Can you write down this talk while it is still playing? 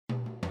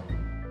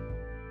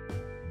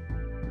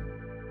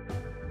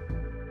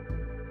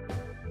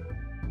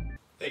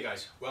Hey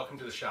guys, welcome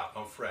to the shop.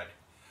 I'm Fred.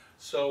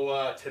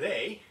 So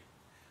today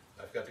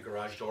I've got the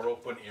garage door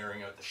open,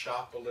 airing out the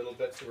shop a little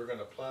bit. So we're going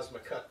to plasma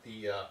cut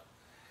the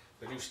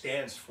new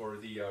stands for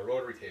the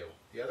rotary table.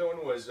 The other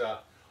one was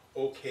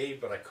okay,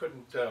 but I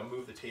couldn't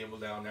move the table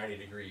down 90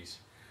 degrees.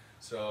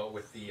 So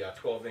with the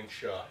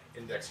 12-inch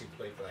indexing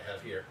plate that I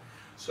have here.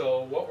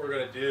 So what we're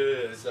going to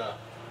do is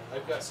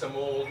I've got some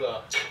old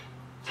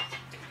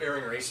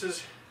bearing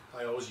races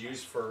I always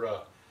use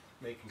for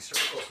making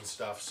circles and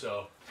stuff.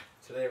 So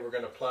today we're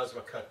going to plasma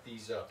cut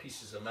these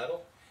pieces of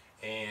metal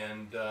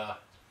and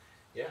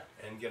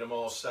and get them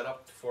all set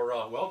up for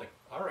welding.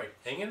 All right,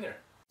 hang in there.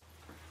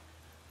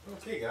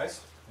 Okay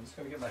guys, I'm just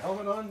going to get my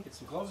helmet on, get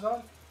some gloves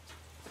on,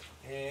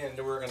 and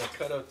we're going to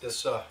cut out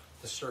this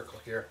circle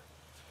here.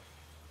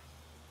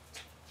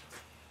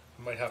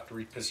 I might have to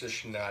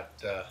reposition that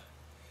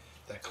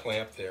that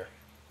clamp there.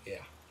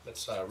 Yeah,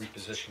 let's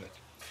reposition it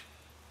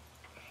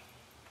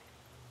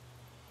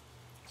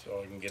so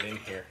I can get in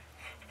here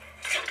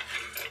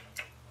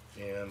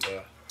and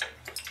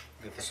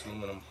get this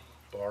aluminum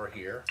bar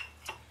here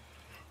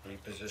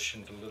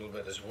repositioned a little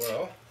bit as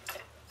well.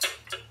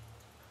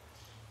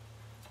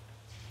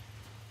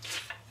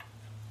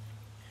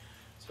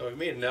 So I've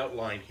made an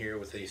outline here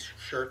with a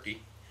Sharpie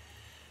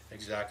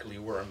exactly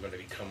where I'm going to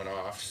be coming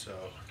off, so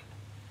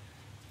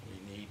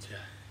we need to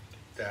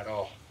get that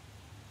all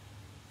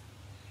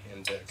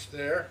indexed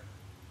there.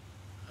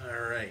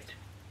 All right.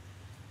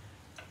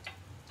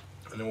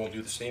 And then we'll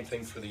do the same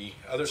thing for the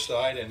other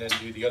side and then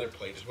do the other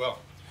plate as well.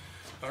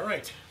 All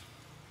right.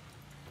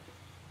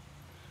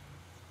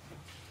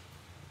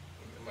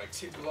 Get my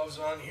two gloves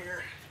on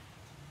here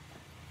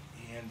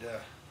and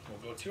we'll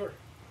go to her.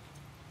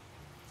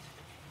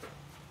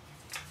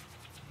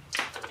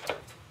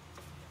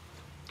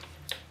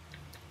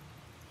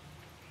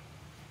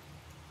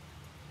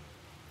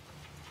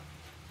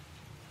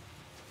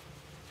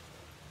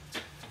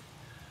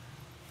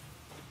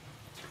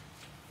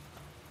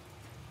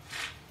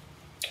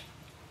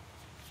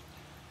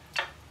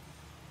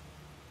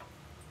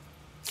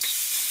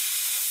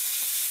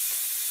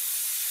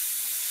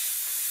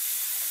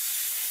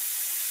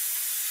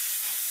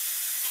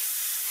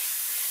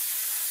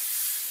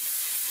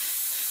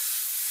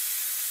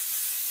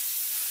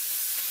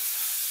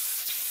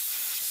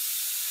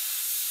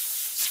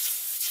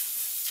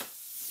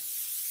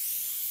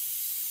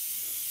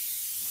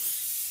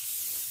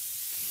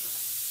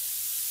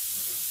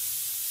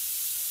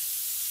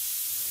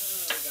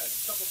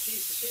 Couple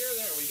pieces here.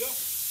 There we go.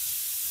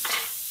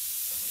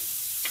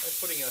 I'm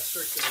putting a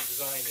circular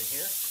design in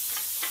here.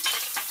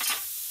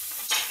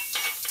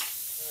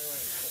 All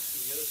right, let's do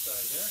the other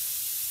side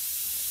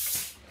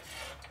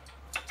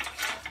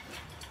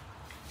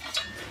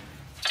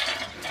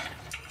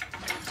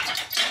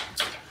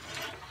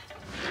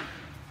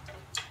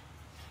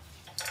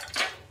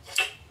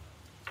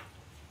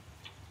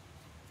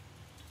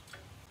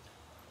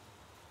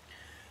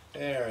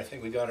there. There, I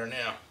think we got her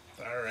now.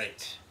 All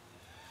right.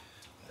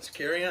 Let's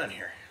carry on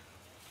here.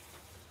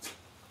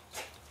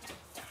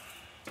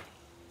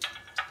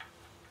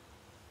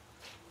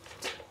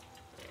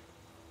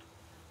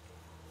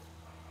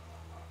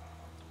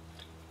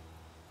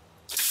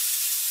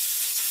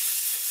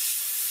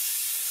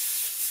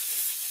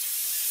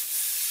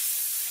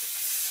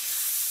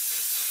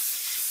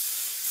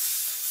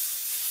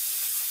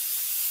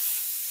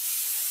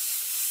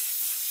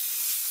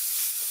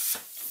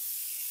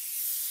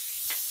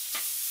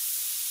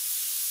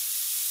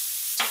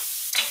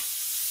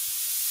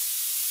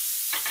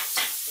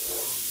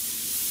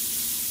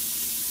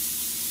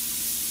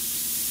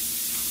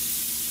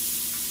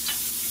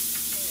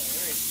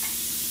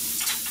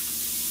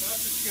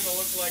 Going to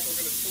look like we're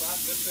going to slap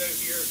this out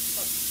here,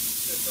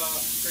 this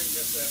off, string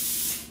this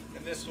out,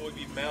 and this will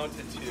be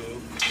mounted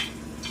to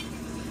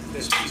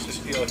this piece of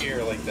steel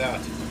here like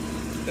that.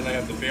 Then I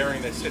have the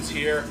bearing that sits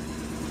here,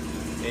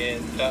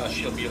 and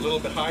she'll be a little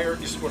bit higher,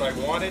 just what I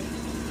wanted.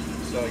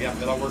 So yeah,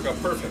 that'll work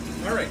out perfect.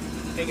 All right,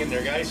 hang in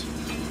there guys.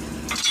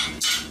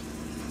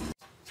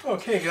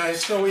 Okay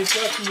guys, so we've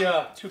got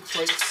the two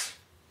plates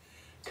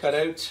cut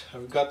out.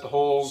 I've got the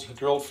holes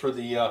drilled for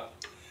the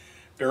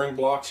bearing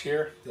blocks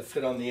here that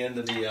fit on the end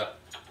of the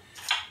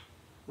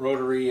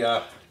rotary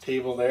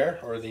table there,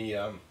 or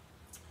the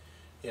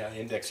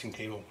indexing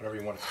table, whatever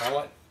you want to call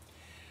it.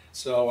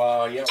 So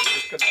yeah, we're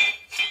just gonna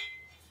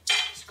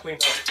clean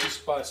out two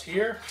spots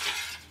here,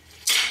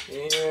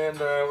 and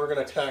we're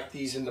gonna tack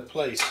these into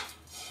place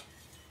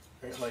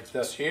right like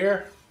this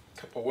here.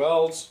 A couple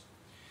welds,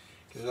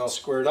 get it all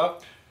squared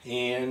up,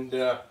 and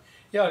yeah,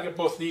 I'll get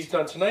both of these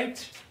done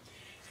tonight,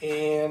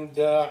 and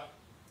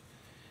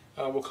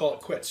we'll call it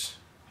quits.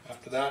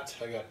 After that,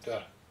 I got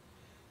a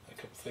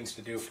couple things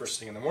to do first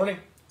thing in the morning.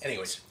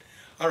 Anyways,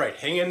 all right,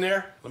 hang in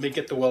there. Let me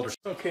get the welders.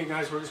 Okay,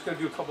 guys, we're just going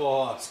to do a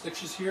couple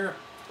stitches here.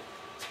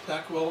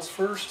 Tack welds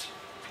first.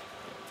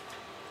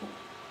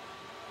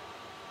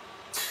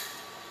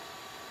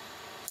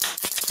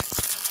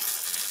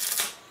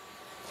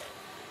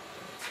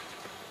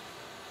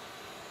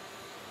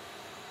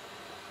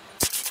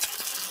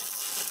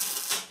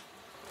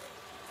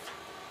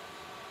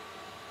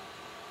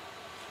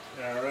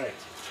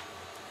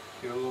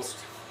 Get a little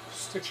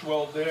stitch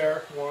weld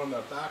there, one on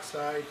the back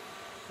side,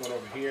 one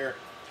over here,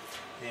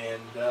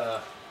 and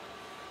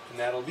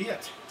that'll be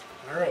it.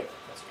 All right,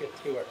 let's get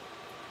to it.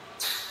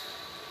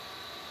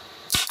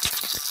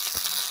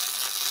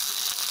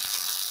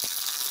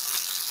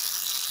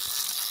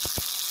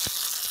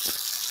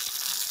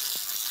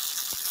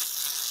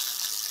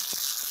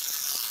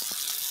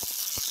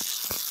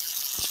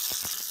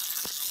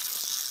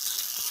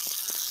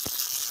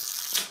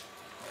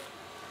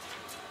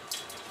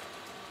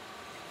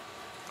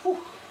 Whew.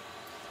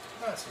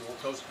 That's a little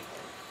toasty.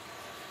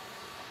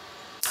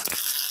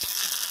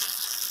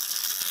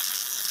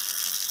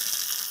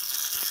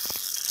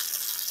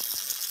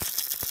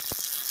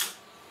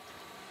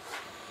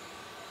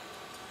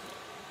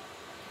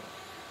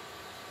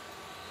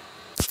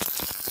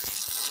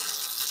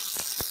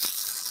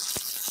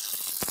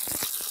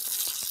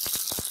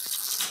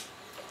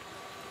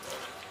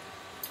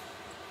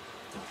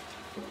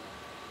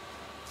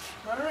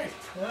 All right,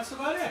 that's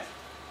about it.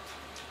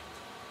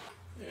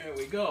 There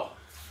we go.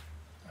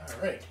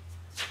 All right,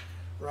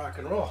 rock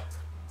and roll.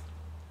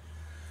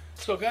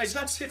 So guys,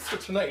 that's it for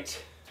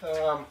tonight.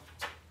 Got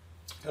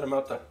to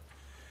mount the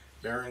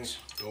bearings,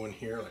 go in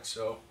here like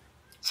so.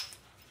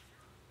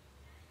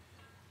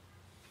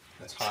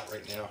 That's hot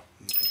right now.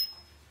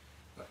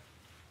 But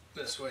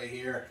this way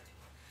here,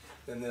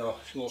 then the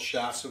little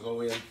shafts will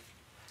go in.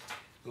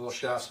 The little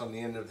shafts on the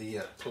end of the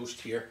post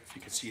here, if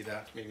you can see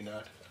that, maybe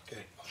not.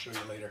 Okay, I'll show you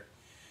later.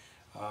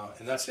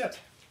 And that's it.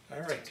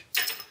 All right.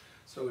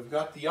 So we've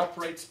got the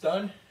uprights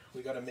done.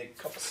 We got to make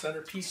a couple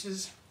center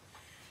pieces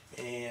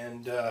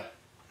and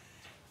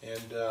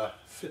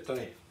fit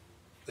the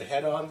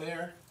head on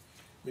there.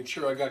 Make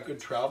sure I got good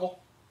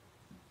travel.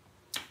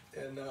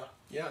 And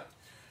yeah,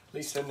 at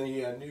least then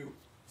the new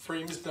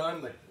frame is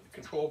done. The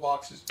control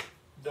box is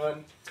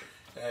done,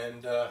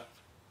 and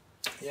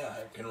yeah,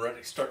 I can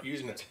ready start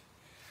using it.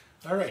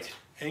 All right,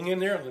 hang in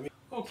there.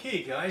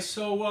 Okay, guys.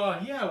 So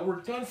yeah,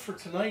 we're done for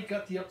tonight.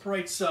 Got the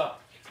uprights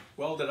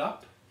welded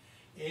up.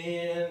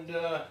 And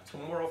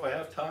tomorrow, if I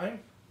have time,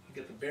 I'll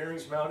get the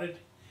bearings mounted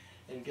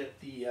and get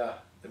the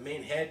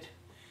main head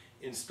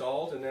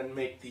installed, and then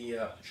make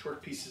the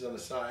short pieces on the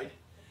side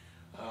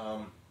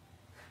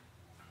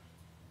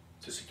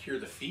to secure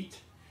the feet.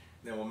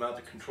 And then we'll mount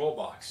the control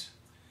box.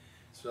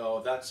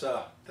 So that's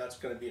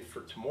going to be it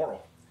for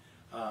tomorrow.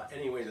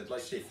 Anyways, I'd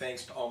like to say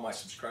thanks to all my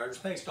subscribers.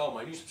 Thanks to all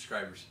my new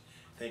subscribers.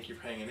 Thank you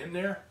for hanging in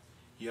there.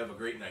 You have a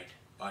great night.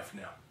 Bye for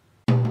now.